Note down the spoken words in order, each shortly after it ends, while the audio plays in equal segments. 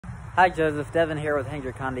Hi Joseph, Devin here with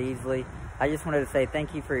Hendrick Honda Easley. I just wanted to say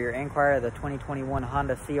thank you for your inquiry of the 2021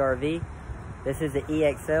 Honda CR-V. This is the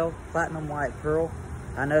EXL Platinum White Pearl.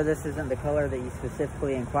 I know this isn't the color that you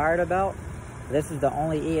specifically inquired about. This is the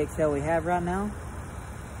only EXL we have right now.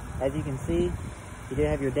 As you can see, you do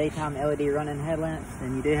have your daytime LED running headlamps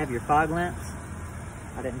and you do have your fog lamps.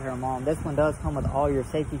 I didn't turn them on. This one does come with all your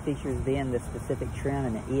safety features being the specific trim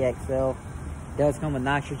and the EXL. It does come with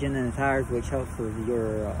nitrogen in the tires, which helps with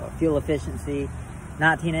your fuel efficiency.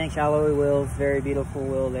 19-inch alloy wheels, very beautiful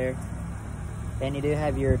wheel there. And you do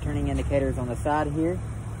have your turning indicators on the side here.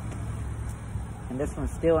 And this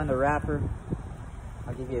one's still in the wrapper.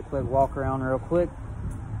 I'll give you a quick walk around real quick.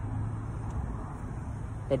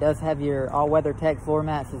 It does have your all-weather tech floor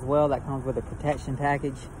mats as well. That comes with a protection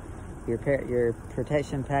package. Your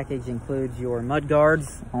protection package includes your mud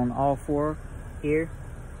guards on all four here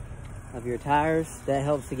of your tires. That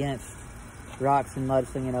helps against rocks and mud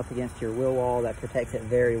slinging up against your wheel wall. That protects it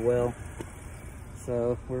very well.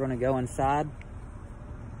 So we're going to go inside.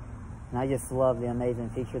 And I just love the amazing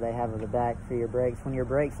feature they have at the back for your brakes. When your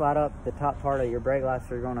brakes light up, the top part of your brake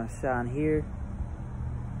lights are going to shine here.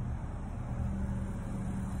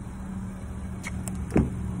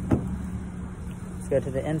 Let's go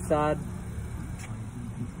to the inside.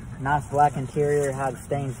 Nice black interior, hides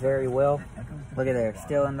stains very well. Look at there,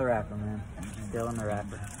 still in the wrapper, man. Still in the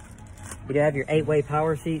wrapper. You do have your 8-way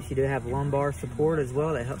power seats. You do have lumbar support as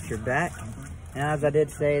well. That helps your back. And as I did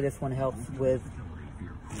say, this one helps with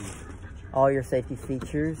all your safety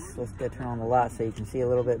features. Let's go turn on the light so you can see a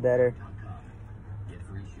little bit better.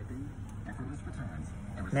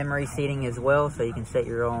 Memory seating as well, so you can set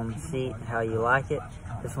your own seat how you like it.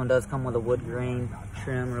 This one does come with a wood grain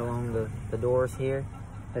trim along the doors here,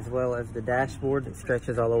 as well as the dashboard that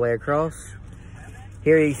stretches all the way across.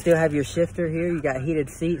 Here you still have your shifter here. You got heated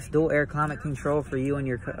seats, dual air climate control for you and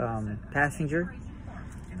your passenger.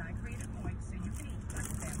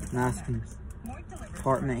 Nice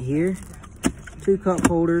compartment here. 2 cup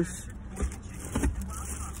holders.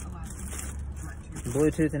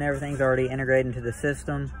 Bluetooth and everything's already integrated into the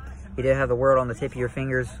system. You do have the world on the tip of your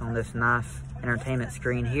fingers on this nice entertainment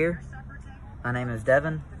screen here. My name is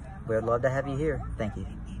Devin. We'd love to have you here. Thank you.